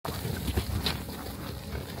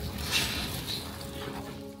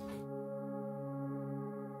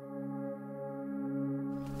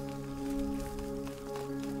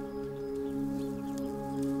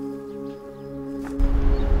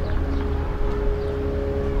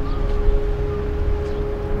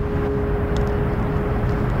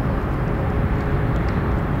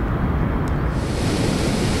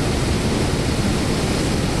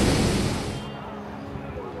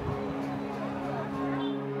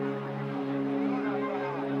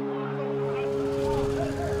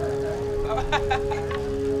The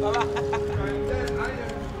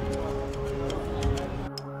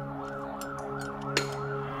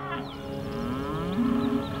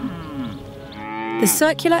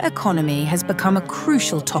circular economy has become a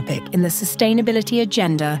crucial topic in the sustainability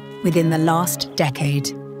agenda within the last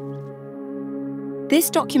decade. This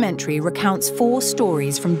documentary recounts 4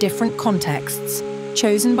 stories from different contexts,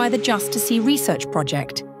 chosen by the JUST2CE research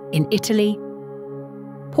project in Italy,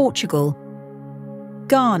 Portugal,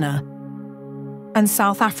 Ghana, and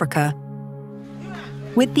South Africa,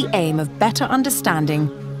 with the aim of better understanding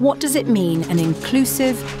what does it mean an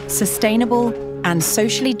inclusive, sustainable, and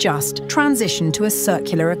socially just transition to a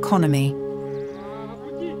circular economy.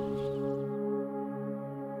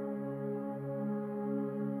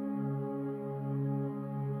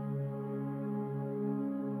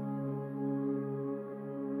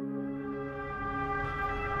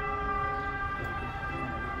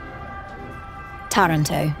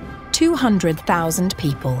 Taranto, 200,000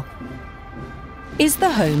 people, is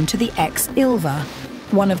the home to the ex-Ilva,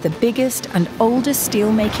 one of the biggest and oldest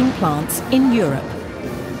steel-making plants in Europe.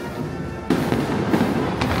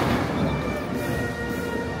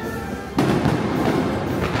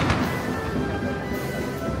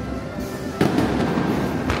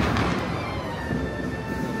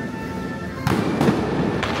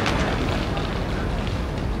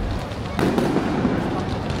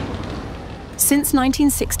 Since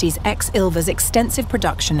 1960s, ex-Ilva's extensive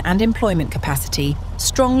production and employment capacity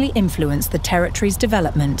strongly influenced the territory's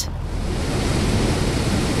development.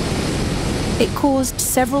 It caused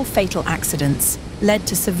several fatal accidents, led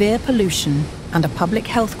to severe pollution and a public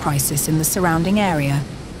health crisis in the surrounding area,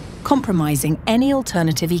 compromising any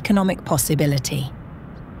alternative economic possibility.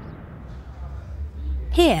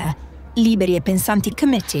 Here, Liberi e Pensanti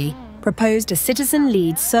Committee proposed a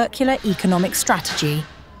citizen-led circular economic strategy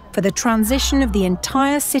for the transition of the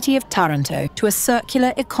entire city of Taranto to a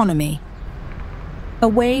circular economy,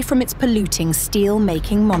 away from its polluting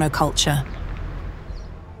steel-making monoculture.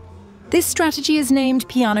 This strategy is named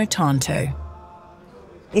Piano Tanto.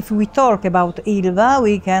 If we talk about Ilva,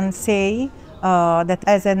 we can say that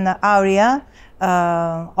as an area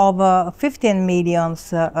of 15 million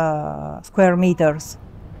square meters,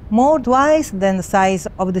 more twice than the size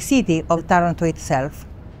of the city of Taranto itself.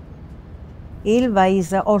 Ilva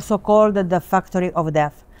is also called the factory of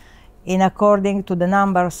death, in according to the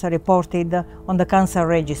numbers reported on the cancer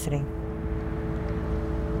registry.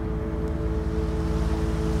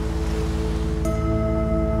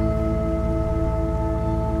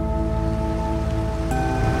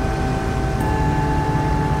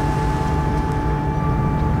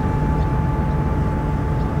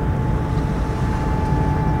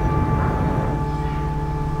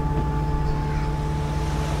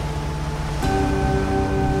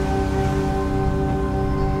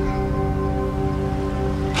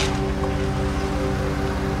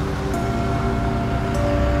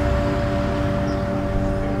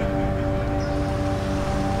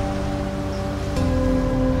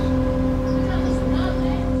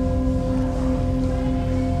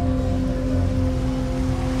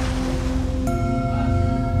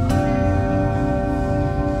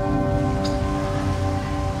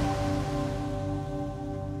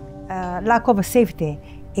 Lack of safety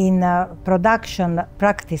in production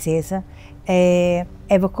practices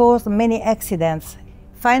have caused many accidents.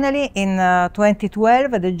 Finally, in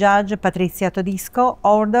 2012, the judge Patrizia Todisco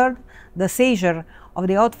ordered the seizure of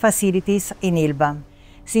the hot facilities in Ilva.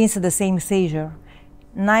 Since the same seizure,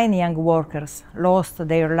 9 young workers lost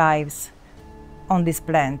their lives on this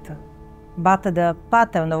plant. But the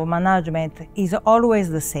pattern of management is always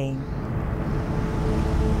the same.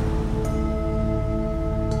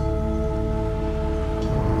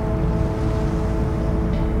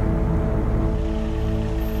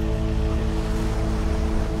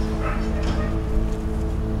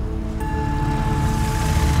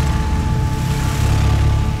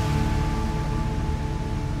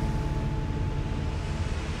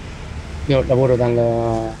 Io lavoro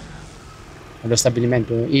allo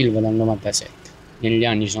stabilimento Ilva dal 97. Negli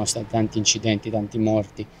anni ci sono stati tanti incidenti, tanti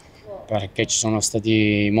morti, perché ci sono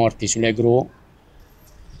stati morti sulle gru.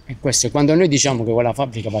 E questo, quando noi diciamo che quella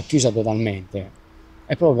fabbrica va chiusa totalmente,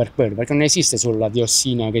 è proprio per quello, perché non esiste solo la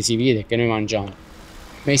diossina che si vede e che noi mangiamo,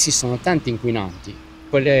 ma esistono tanti inquinanti,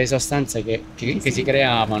 quelle sostanze che si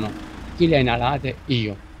creavano, chi le ha inalate?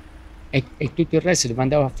 Io. E tutto il resto dove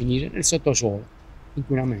andava a finire nel sottosuolo,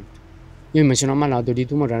 inquinamento. Io mi sono ammalato di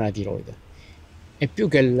tumore alla tiroide. E più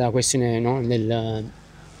che la questione, no,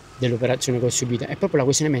 dell'operazione che ho subito, è proprio la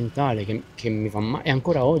questione mentale che mi fa male, e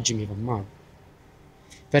ancora oggi mi fa male.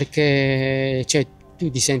 Perché cioè, tu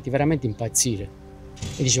ti senti veramente impazzire.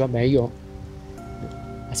 E dici, vabbè, io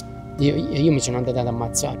Io mi sono andato ad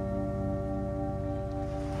ammazzare.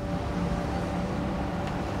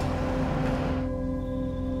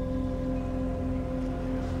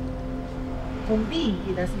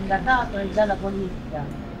 Convinti da sindacato e dalla politica,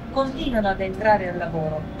 continuano ad entrare al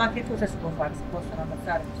lavoro, ma che cosa si può fare? Si possono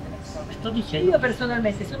ammazzare queste persone? Io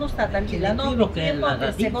personalmente sono stata lì la notte che è morto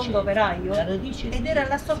il secondo operaio ed era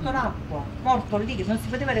là sotto l'acqua, morto lì, che non si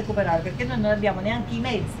poteva recuperare perché noi non abbiamo neanche i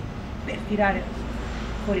mezzi per tirare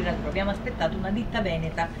fuori la droga. Abbiamo aspettato una ditta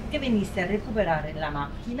veneta che venisse a recuperare la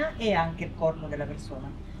macchina e anche il corpo della persona.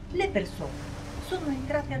 Le persone sono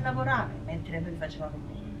entrate a lavorare mentre noi facevamo il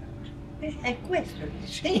lavoro. È questo il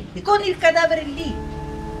sì, con il cadavere lì.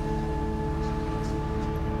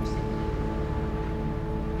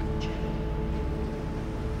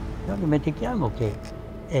 Non dimentichiamo che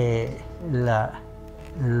la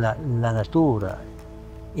natura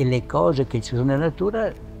e le cose che ci sono nella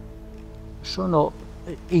natura sono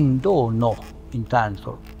in dono,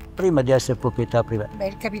 intanto, prima di essere proprietà privata. Beh,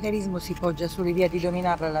 il capitalismo si poggia sull'idea di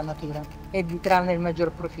dominare la natura e di trarne il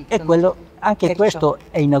maggior profitto. E quello, anche questo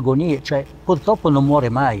è in agonia, cioè purtroppo non muore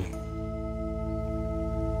mai.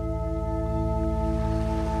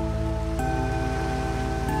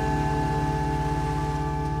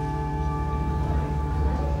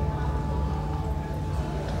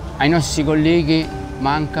 Ai nostri colleghi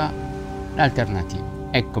manca l'alternativa.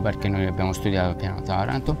 Ecco perché noi abbiamo studiato il piano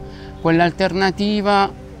Taranto,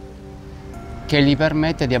 quell'alternativa che gli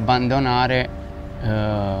permette di abbandonare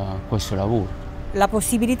questo lavoro. La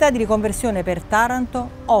possibilità di riconversione per Taranto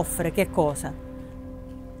offre che cosa?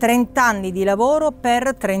 30 anni di lavoro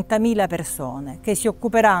per 30.000 persone che si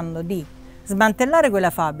occuperanno di smantellare quella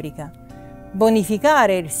fabbrica,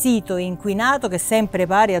 bonificare il sito inquinato che è sempre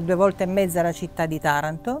pari a 2 volte e mezza la città di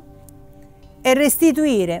Taranto e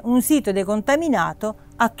restituire un sito decontaminato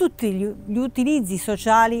a tutti gli utilizzi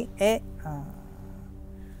sociali e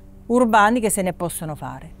urbani che se ne possono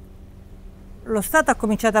fare. Lo Stato ha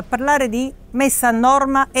cominciato a parlare di messa a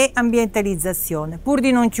norma e ambientalizzazione, pur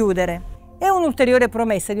di non chiudere. È un'ulteriore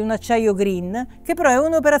promessa di un acciaio green, che però è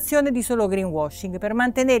un'operazione di solo greenwashing, per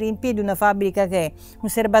mantenere in piedi una fabbrica che è un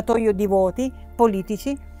serbatoio di voti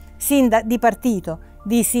politici, di partito,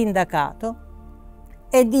 di sindacato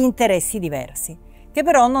e di interessi diversi, che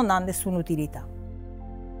però non ha nessuna utilità.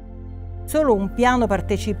 Solo un piano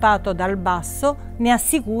partecipato dal basso ne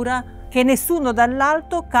assicura che nessuno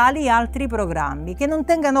dall'alto cali altri programmi, che non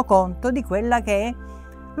tengano conto di quella che è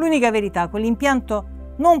l'unica verità. Quell'impianto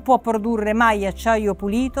non può produrre mai acciaio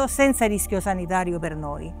pulito senza rischio sanitario per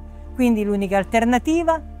noi. Quindi l'unica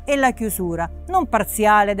alternativa è la chiusura, non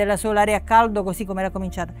parziale della sola area a caldo così come era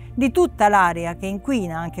cominciata, di tutta l'area che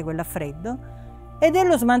inquina, anche quella a freddo, e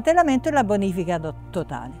dello smantellamento e la bonifica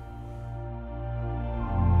totale.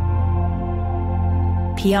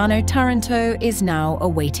 Piano Taranto is now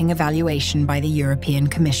awaiting evaluation by the European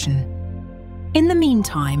Commission. In the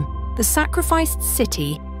meantime, the sacrificed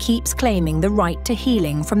city keeps claiming the right to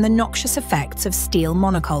healing from the noxious effects of steel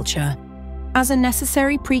monoculture as a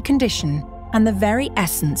necessary precondition and the very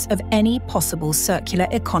essence of any possible circular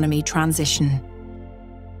economy transition.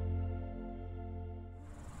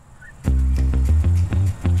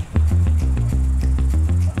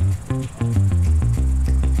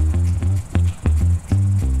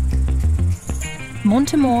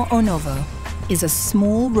 Montemor o Novo is a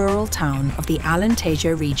small rural town of the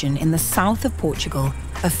Alentejo region in the south of Portugal,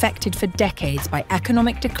 affected for decades by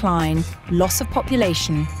economic decline, loss of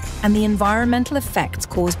population, and the environmental effects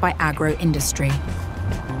caused by agro-industry.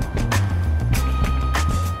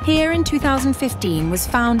 Here in 2015 was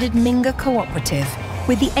founded Minga Cooperative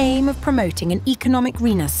with the aim of promoting an economic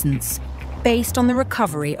renaissance based on the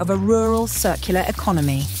recovery of a rural circular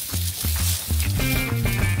economy.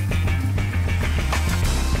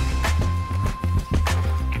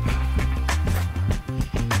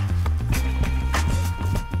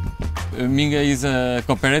 Minga is a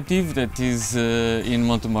cooperative that is in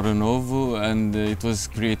Montemor Novo, and it was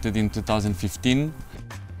created in 2015.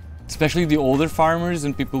 Especially the older farmers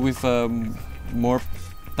and people with a more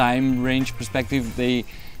time range perspective,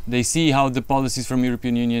 they see how the policies from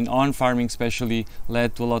European Union on farming especially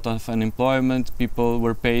led to a lot of unemployment. People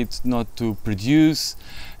were paid not to produce,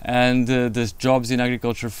 and the jobs in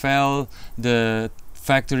agriculture fell. The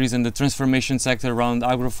factories and the transformation sector around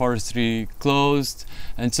agroforestry closed,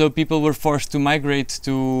 and so people were forced to migrate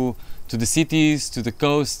to the cities, to the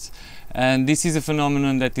coast, and this is a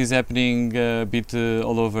phenomenon that is happening a bit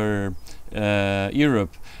all over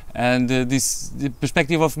Europe. And the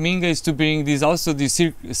perspective of Minga is to bring this also the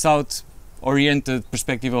south oriented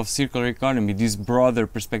perspective of circular economy, this broader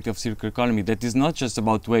perspective of circular economy that is not just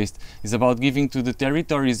about waste, it's about giving to the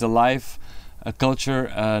territories a life, a culture,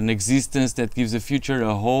 an existence that gives a future,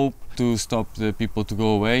 a hope to stop the people to go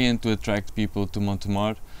away and to attract people to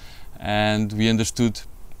Montemor. And we understood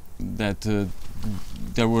that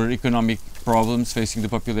there were economic problems facing the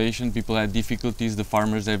population. People had difficulties, the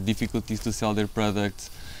farmers have difficulties to sell their products.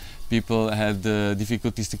 People had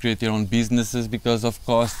difficulties to create their own businesses because of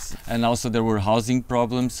costs, and also there were housing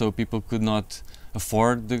problems, so people could not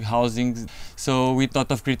afford the housing. So we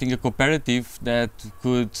thought of creating a cooperative that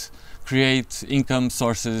could create income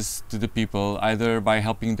sources to the people, either by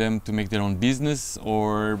helping them to make their own business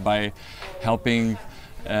or by helping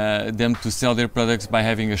them to sell their products by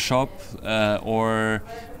having a shop, or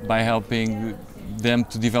by helping them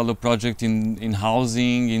to develop projects in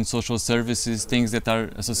housing, in social services, things that are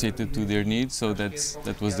associated to their needs. So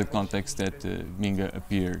that was the context that Minga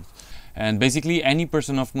appeared. And basically any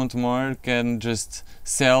person of Montemor can just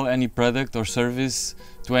sell any product or service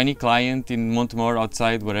to any client in Montemor,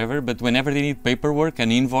 outside, wherever, but whenever they need paperwork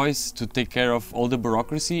and invoice to take care of all the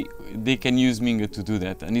bureaucracy, they can use Minga to do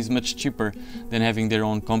that, and it's much cheaper than having their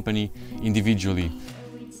own company individually.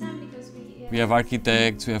 We have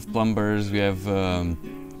architects, we have plumbers, we have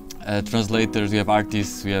translators, we have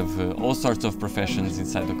artists, we have all sorts of professions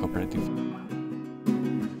inside the cooperative.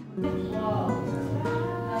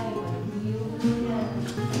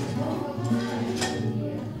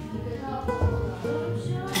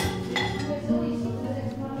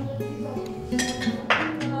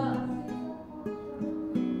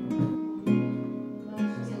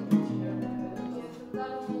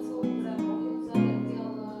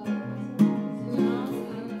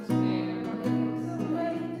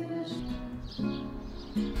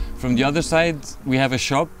 From the other side, we have a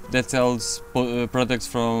shop that sells products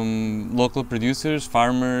from local producers,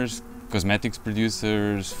 farmers, cosmetics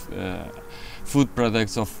producers, food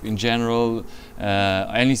products in general,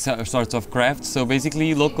 any sorts of crafts. So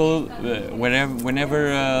basically,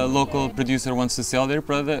 whenever a local producer wants to sell their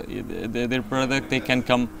product, they can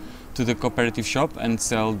come to the cooperative shop and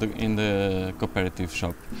sell in the cooperative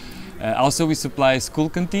shop. Also, we supply school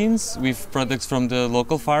canteens with products from the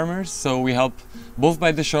local farmers, so we help both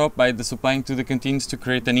by the shop, by the supplying to the canteens, to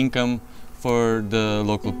create an income for the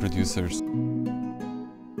local producers.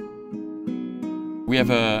 We have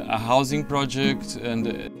a housing project,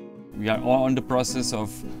 and we are on the process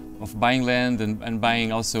of buying land and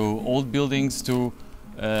buying also old buildings to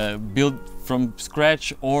build from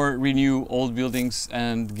scratch or renew old buildings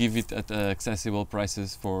and give it at accessible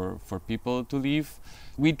prices for people to live.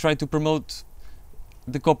 We try to promote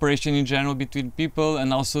the cooperation in general between people,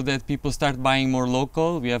 and also that people start buying more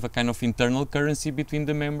local. We have a kind of internal currency between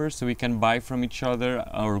the members, so we can buy from each other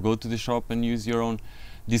or go to the shop and use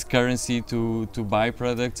this currency to buy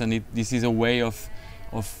products, and this is a way of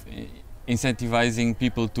incentivizing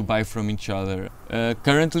people to buy from each other.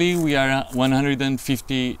 Currently we are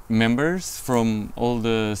 150 members from all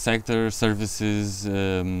the sectors, services,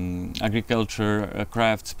 agriculture,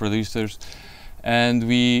 crafts, producers, and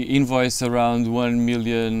we invoice around 1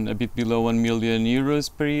 million, a bit below 1 million euros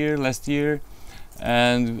per year last year.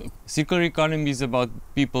 And circular economy is about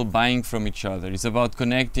people buying from each other. It's about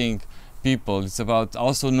connecting people. It's about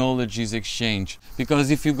also knowledge is exchange. Because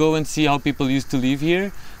if you go and see how people used to live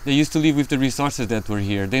here, they used to live with the resources that were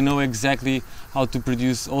here. They know exactly how to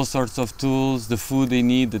produce all sorts of tools, the food they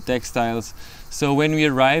need, the textiles. So when we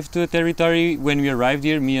arrived to a territory, when we arrived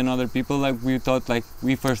here, me and other people, we thought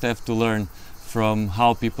we first have to learn from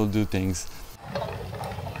how people do things.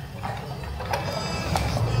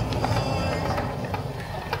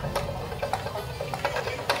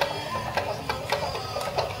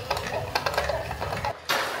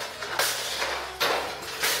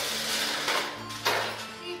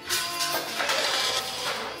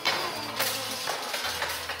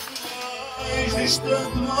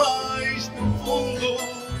 Distante mais profundo,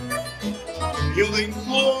 eu de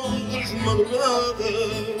encontros de madrugada,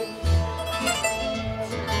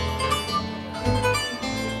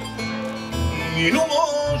 e no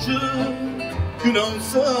longe que não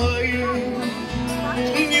sei,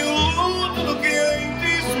 nenhum tudo que em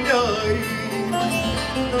ti sonhei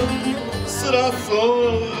será só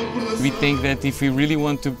por. We think that if we really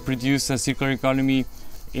want to produce a circular economy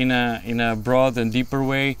in a broad and deeper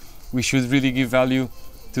way, we should really give value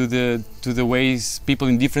to the ways people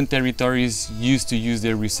in different territories used to use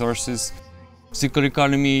their resources. Circular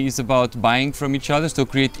economy is about buying from each other, so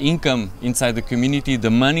create income inside the community, the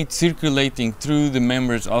money circulating through the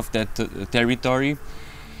members of that territory.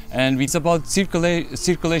 And it's about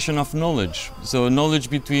circulation of knowledge. So knowledge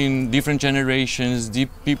between different generations,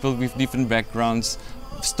 people with different backgrounds,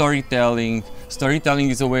 storytelling. Storytelling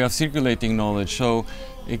is a way of circulating knowledge. So,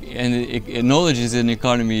 knowledge is an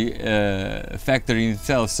economy factor in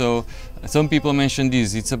itself. So some people mention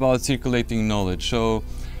this, it's about circulating knowledge. So,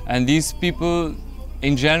 and these people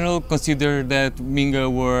in general consider that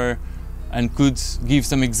Minga were and could give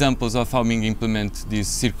some examples of how Minga implement these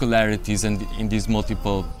circularities and in these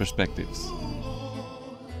multiple perspectives.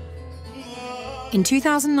 In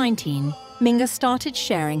 2019, Minga started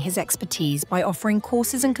sharing his expertise by offering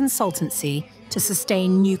courses and consultancy to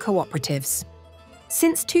sustain new cooperatives.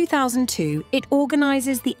 Since 2002, it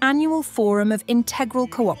organises the annual Forum of Integral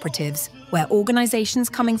Cooperatives, where organisations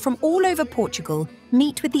coming from all over Portugal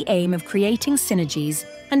meet with the aim of creating synergies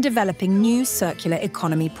and developing new circular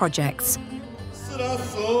economy projects. Será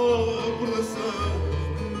só recordação.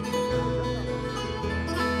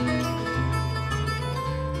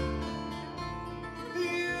 E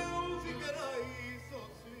eu ficarei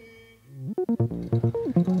sozinho.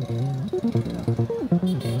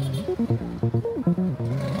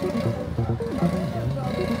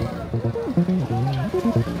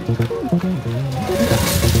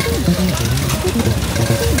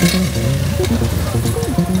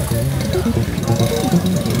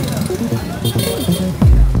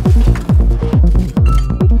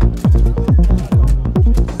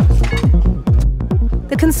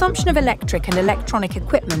 The consumption of electric and electronic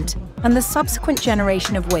equipment and the subsequent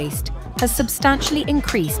generation of waste has substantially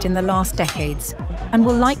increased in the last decades and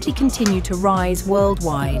will likely continue to rise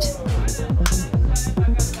worldwide.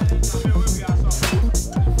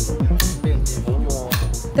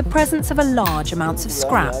 The presence of large amounts of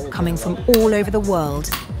scrap coming from all over the world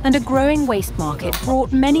and a growing waste market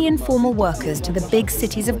brought many informal workers to the big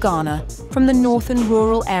cities of Ghana from the northern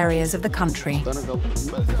rural areas of the country.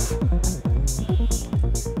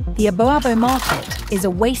 The Aboabo Market is a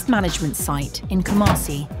waste management site in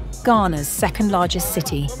Kumasi, Ghana's second largest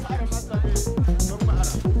city.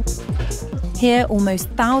 Here, almost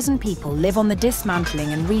 1,000 people live on the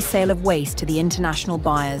dismantling and resale of waste to the international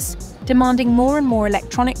buyers, demanding more and more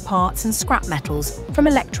electronic parts and scrap metals from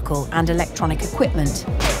electrical and electronic equipment.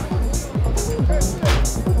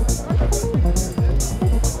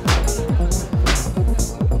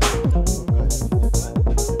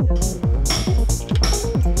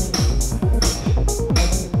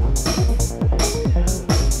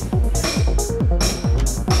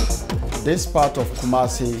 This part of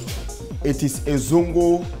Kumasi, it is a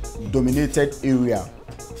Zongo-dominated area.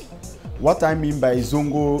 What I mean by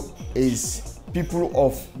Zongo is people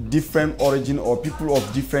of different origin or people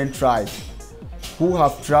of different tribes who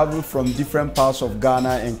have traveled from different parts of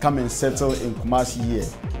Ghana and come and settle in Kumasi here.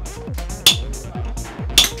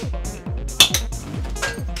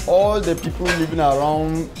 All the people living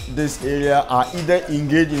around this area are either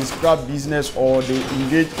engaged in scrap business or they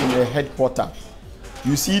engage in a headquarter.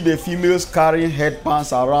 You see the females carrying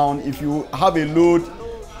headpans around. If you have a load,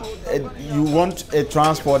 you want a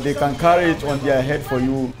transport, they can carry it on their head for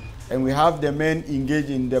you. And we have the men engaged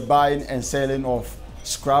in the buying and selling of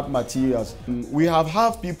scrap materials. We have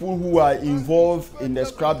had people who are involved in the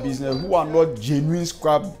scrap business who are not genuine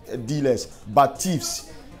scrap dealers, but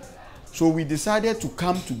thieves. So we decided to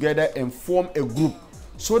come together and form a group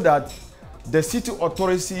so that the city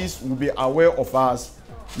authorities will be aware of us.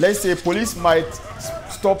 Let's say police might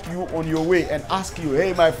stop you on your way and ask you,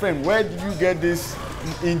 hey my friend, where did you get this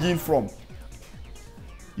engine from?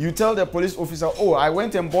 You tell the police officer, oh, I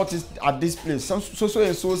went and bought it at this place, so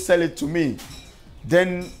and so sell it to me.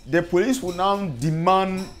 Then the police will now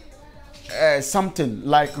demand something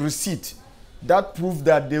like receipt that proves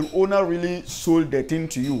that the owner really sold the thing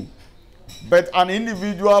to you. But an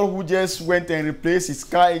individual who just went and replaced his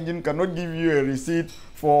car engine cannot give you a receipt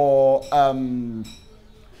for a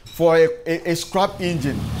scrap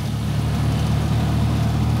engine.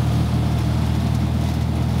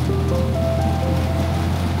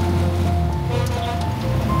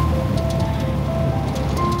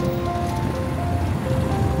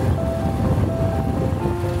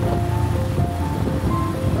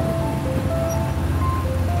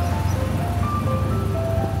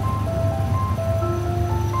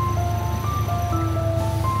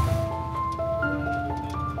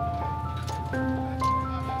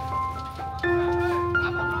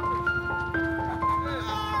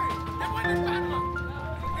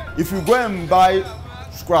 If you go and buy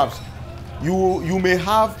scraps, you may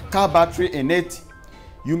have car battery in it,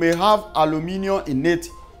 you may have aluminium in it,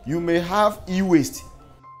 you may have e-waste.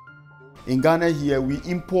 In Ghana here, we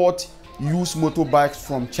import used motorbikes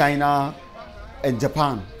from China and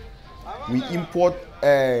Japan. We import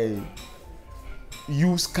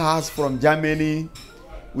used cars from Germany.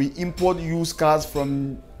 We import used cars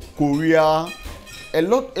from Korea.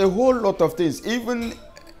 A whole lot of things. Even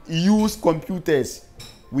used computers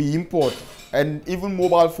we import, and even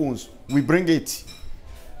mobile phones we bring it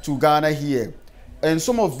to Ghana here. And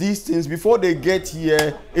some of these things, before they get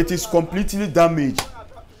here, it is completely damaged.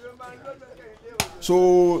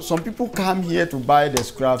 So some people come here to buy the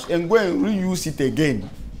scraps and go and reuse it again,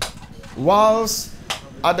 whilst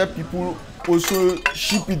other people also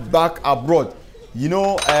ship it back abroad. You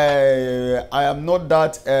know, I am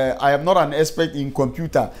not an expert in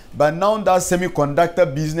computer, but now that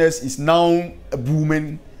semiconductor business is now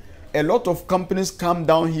booming, a lot of companies come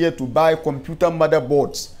down here to buy computer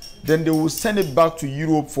motherboards. Then they will send it back to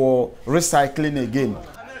Europe for recycling again.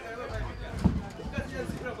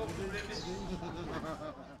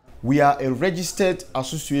 We are a registered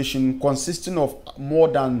association consisting of more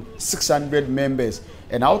than 600 members.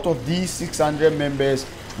 And out of these 600 members,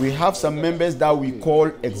 we have some members that we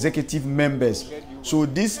call executive members. So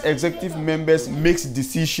these executive members makes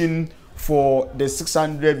decision for the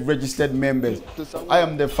 600 registered members. I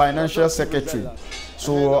am the financial secretary.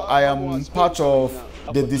 So I am part of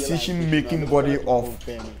the decision-making body of,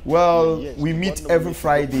 well, we meet every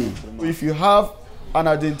Friday. If you have an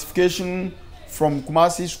identification from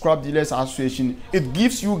Kumasi Scrap Dealers Association, it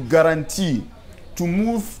gives you guarantee to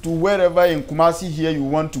move to wherever in Kumasi here you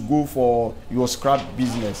want to go for your scrap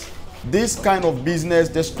business. This kind of business,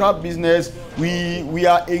 the scrap business, we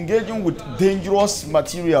are engaging with dangerous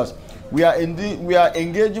materials. We are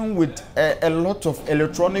engaging with a lot of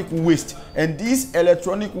electronic waste, and these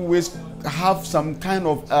electronic waste have some kind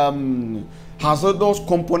of hazardous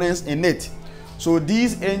components in it. So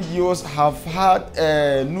these NGOs have had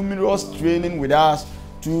numerous training with us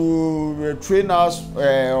to train us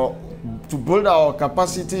to build our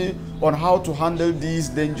capacity on how to handle these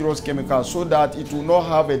dangerous chemicals, so that it will not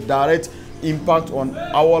have a direct impact on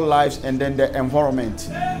our lives and then the environment.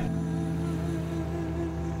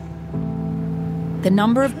 The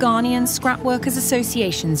number of Ghanaian scrap workers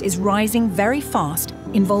associations is rising very fast,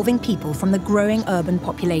 involving people from the growing urban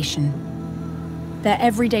population. Their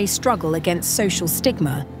everyday struggle against social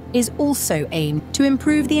stigma is also aimed to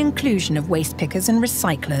improve the inclusion of waste pickers and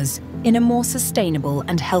recyclers in a more sustainable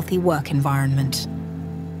and healthy work environment,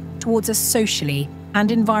 towards a socially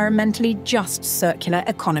and environmentally just circular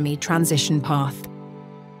economy transition path.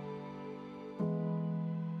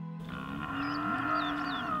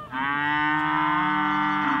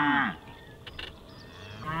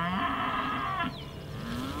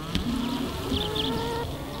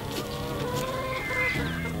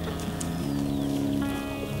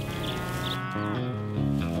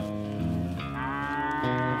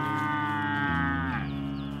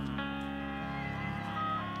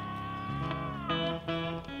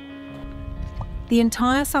 The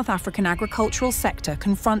entire South African agricultural sector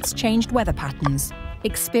confronts changed weather patterns,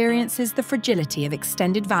 experiences the fragility of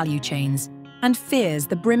extended value chains, and fears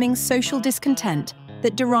the brimming social discontent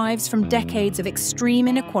that derives from decades of extreme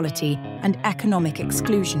inequality and economic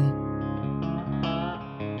exclusion.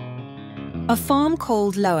 A farm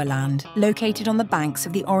called Lowerland, located on the banks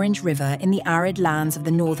of the Orange River in the arid lands of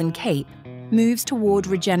the Northern Cape, moves toward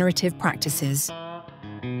regenerative practices.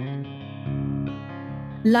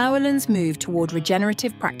 Lowerland's move toward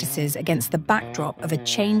regenerative practices against the backdrop of a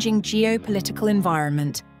changing geopolitical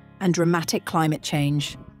environment and dramatic climate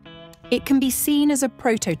change. It can be seen as a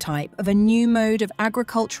prototype of a new mode of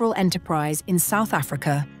agricultural enterprise in South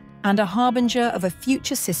Africa and a harbinger of a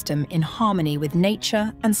future system in harmony with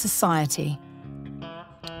nature and society.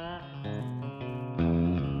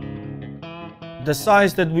 The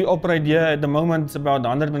size that we operate here at the moment is about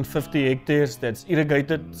 150 hectares that's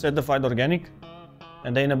irrigated, certified organic.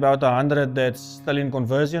 And then about 100 that's still in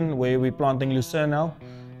conversion, where we're planting lucerne now.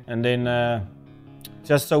 And then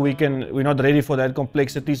just so we're not ready for that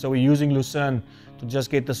complexity, so we're using lucerne to just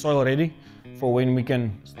get the soil ready for when we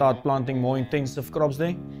can start planting more intensive crops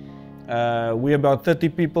there. We're about 30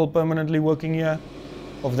 people permanently working here.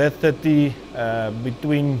 Of that 30,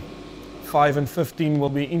 between 5 and 15 will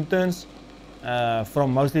be interns,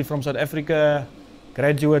 mostly from South Africa,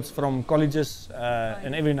 graduates from colleges,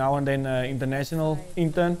 and every now and then international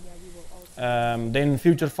intern. Then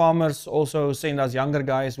future farmers also send us younger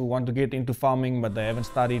guys who want to get into farming but they haven't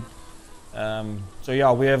studied. So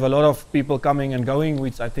yeah, we have a lot of people coming and going,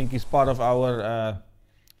 which I think is part of our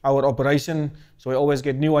operation. So we always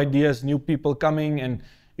get new ideas, new people coming, and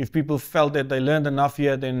if people felt that they learned enough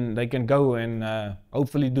here, then they can go and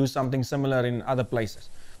hopefully do something similar in other places.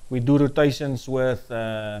 We do rotations with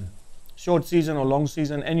short season or long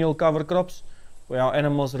season annual cover crops where our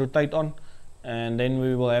animals rotate on, and then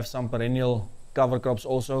we will have some perennial cover crops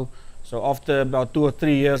also. So after about 2 or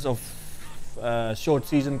 3 years of short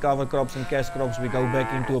season cover crops and cash crops, we go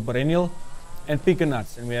back into a perennial and pecan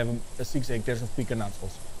nuts, and we have 6 hectares of pecan nuts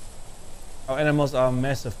also. Our animals are a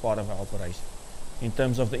massive part of our operation in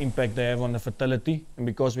terms of the impact they have on the fertility, and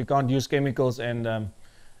because we can't use chemicals and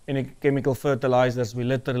any chemical fertilizers, we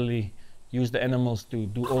literally use the animals to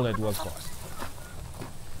do all that work for us.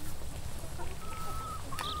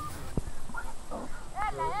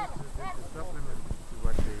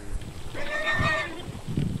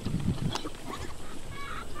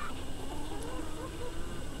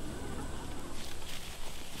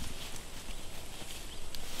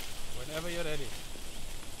 Whenever you're ready.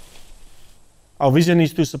 Our vision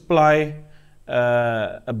is to supply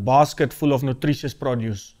a basket full of nutritious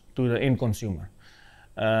produce to the end consumer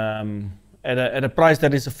at a price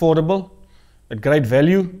that is affordable, at great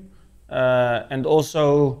value, and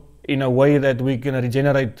also in a way that we can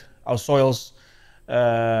regenerate our soils,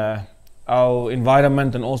 our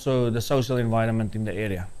environment, and also the social environment in the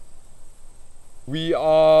area. We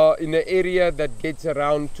are in an area that gets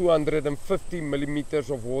around 250 millimeters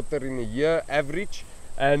of water in a year average,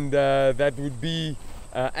 and that would be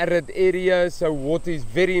arid area, so water is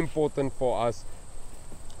very important for us.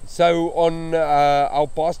 So on our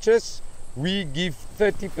pastures, we give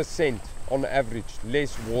 30% on average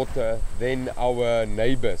less water than our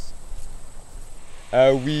neighbors.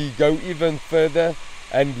 We go even further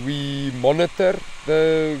and we monitor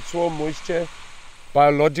the soil moisture.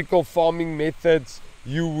 Biological farming methods,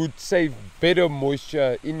 you would save better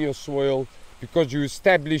moisture in your soil because you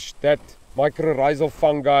establish that mycorrhizal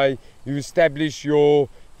fungi, you establish your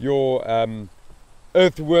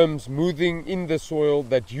earthworms moving in the soil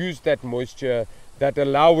that use that moisture, that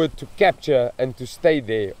allow it to capture and to stay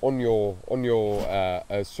there on your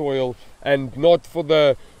soil, and not for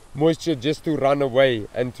the moisture just to run away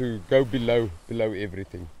and to go below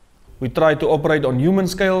everything. We try to operate on human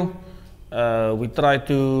scale. We try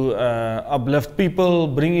to uplift people,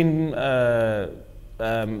 bring in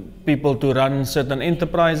people to run certain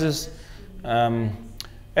enterprises.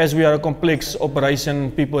 As we are a complex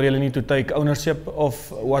operation, people really need to take ownership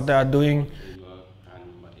of what they are doing.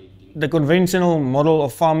 The conventional model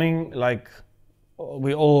of farming, like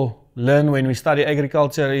we all learn when we study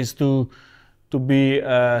agriculture, is to be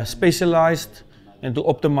specialized and to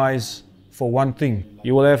optimize for one thing.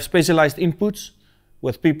 You will have specialized inputs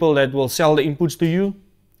with people that will sell the inputs to you.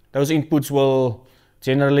 Those inputs will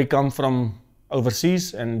generally come from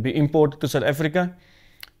overseas and be imported to South Africa.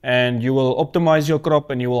 And you will optimize your crop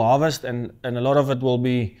and you will harvest, and a lot of it will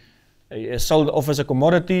be sold off as a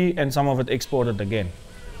commodity and some of it exported again.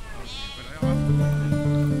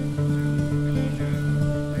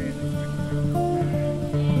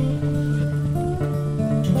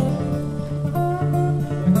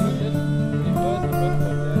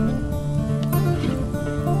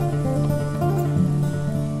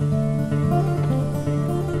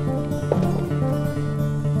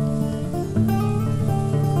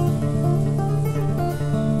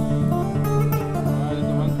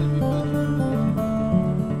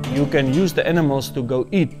 You can use the animals to go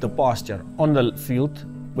eat the pasture on the field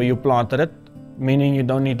where you planted it, meaning you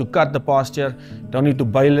don't need to cut the pasture, you don't need to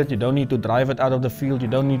bale it, you don't need to drive it out of the field, you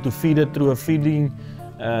don't need to feed it through a feeding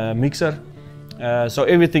mixer. So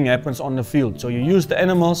everything happens on the field. So you use the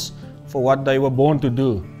animals for what they were born to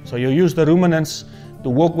do. So you use the ruminants to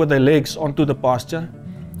walk with their legs onto the pasture.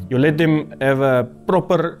 You let them have a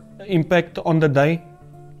proper impact on the day.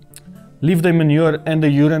 Leave the manure and the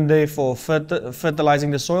urine there for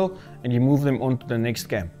fertilizing the soil, and you move them on to the next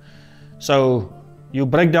camp. So you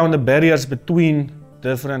break down the barriers between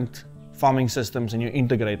different farming systems and you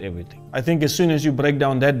integrate everything. I think as soon as you break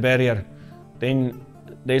down that barrier, then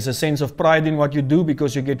there's a sense of pride in what you do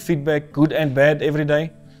because you get feedback, good and bad, every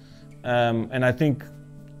day. And I think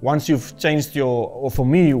once you've changed or for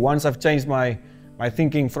me, once I've changed my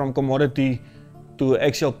thinking from commodity to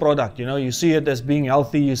actual product, you know, you see it as being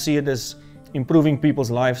healthy, you see it as improving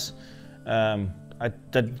people's lives.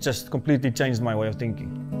 That just completely changed my way of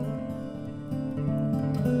thinking.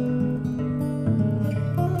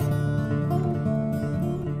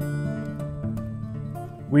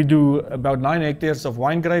 We do about 9 hectares of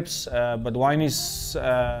wine grapes, but wine is,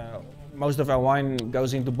 most of our wine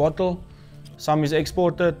goes into bottle. Some is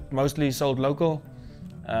exported, mostly sold local.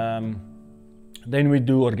 Then we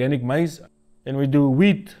do organic maize. Then we do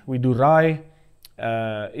wheat, we do rye.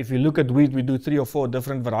 If you look at wheat, we do 3 or 4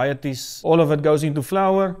 different varieties. All of it goes into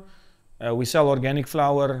flour. We sell organic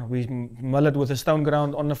flour. We mill it with a stone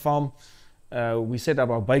ground on the farm. We set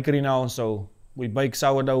up our bakery now, so we bake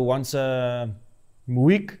sourdough once a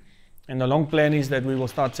week. And the long plan is that we will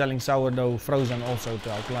start selling sourdough frozen also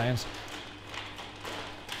to our clients.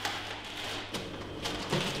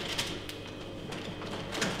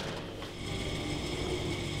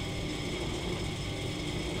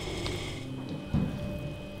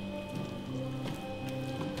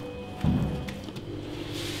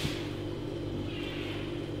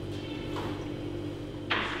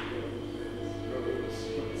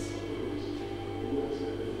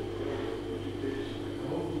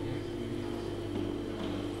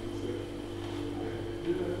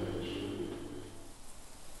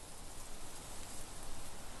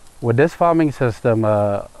 With this farming system,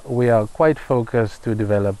 we are quite focused to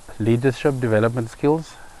develop leadership development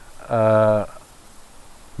skills,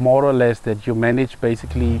 more or less that you manage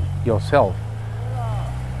basically yourself.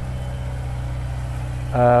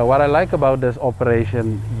 What I like about this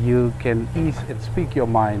operation, you can ease and speak your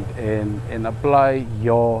mind and apply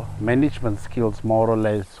your management skills more or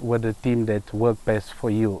less with the team that work best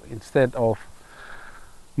for you, instead of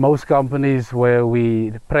most companies where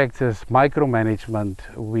we practice micromanagement,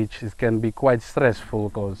 which can be quite stressful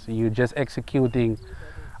because you're just executing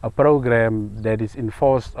a program that is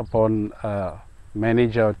enforced upon a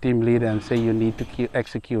manager or team leader and say you need to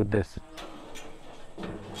execute this.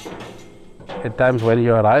 At times when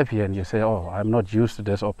you arrive here and you say, oh, I'm not used to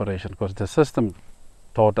this operation because the system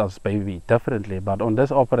taught us maybe differently, but on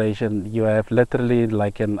this operation you have literally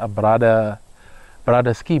like a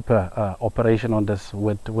brother's keeper operation on this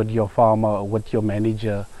with your farmer, with your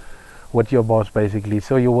manager, with your boss basically.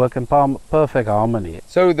 So you work in perfect harmony.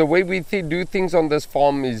 So the way we do things on this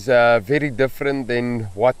farm is very different than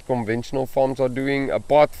what conventional farms are doing.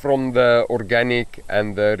 Apart from the organic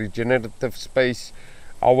and the regenerative space,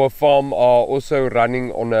 our farm are also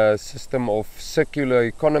running on a system of circular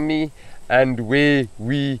economy, and where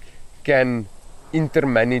we can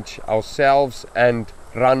intermanage ourselves and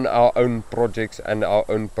run our own projects and our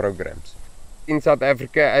own programs. In South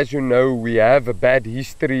Africa, as you know, we have a bad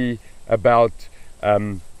history about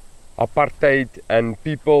apartheid and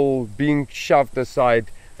people being shoved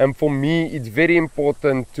aside, and for me it's very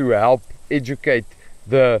important to help educate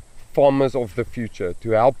the farmers of the future,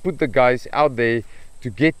 to help put the guys out there, to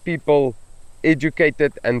get people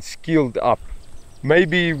educated and skilled up.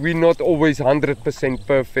 Maybe we're not always 100%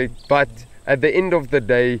 perfect, but at the end of the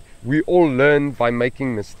day, we all learn by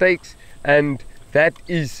making mistakes, and that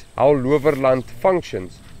is how Loeverland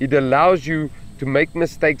functions. It allows you to make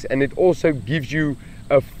mistakes, and it also gives you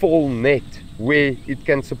a full net where it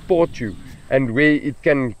can support you and where it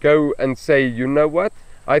can go and say, you know what,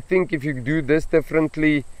 I think if you do this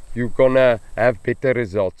differently, you're gonna have better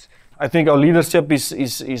results. I think our leadership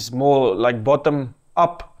is more like bottom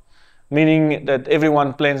up, meaning that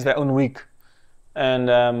everyone plans their own week.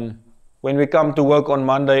 And when we come to work on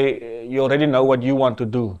Monday, you already know what you want to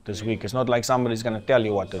do this week. It's not like somebody's going to tell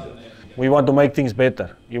you what to do. We want to make things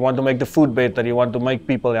better. You want to make the food better. You want to make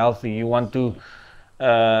people healthy. You want to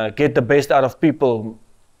get the best out of people.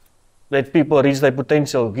 Let people reach their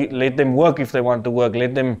potential. Let them work if they want to work.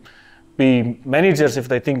 Let them be managers if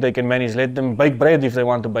they think they can manage. Let them bake bread if they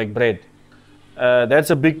want to bake bread.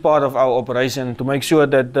 That's a big part of our operation, to make sure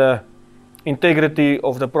that the integrity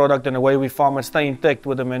of the product and the way we farm it stay intact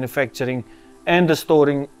with the manufacturing and the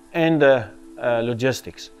storing and the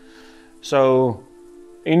logistics. So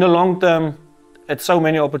in the long term, it's so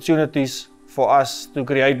many opportunities for us to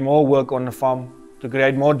create more work on the farm, to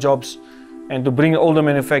create more jobs, and to bring all the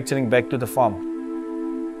manufacturing back to the farm.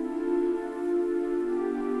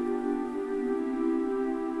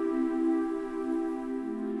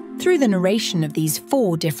 Through the narration of these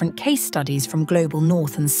 4 different case studies from global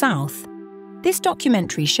North and South, this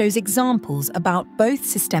documentary shows examples about both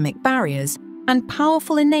systemic barriers and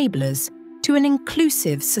powerful enablers to an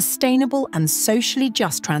inclusive, sustainable and socially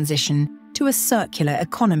just transition to a circular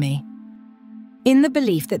economy. In the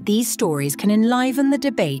belief that these stories can enliven the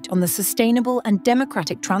debate on the sustainable and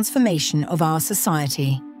democratic transformation of our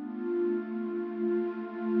society.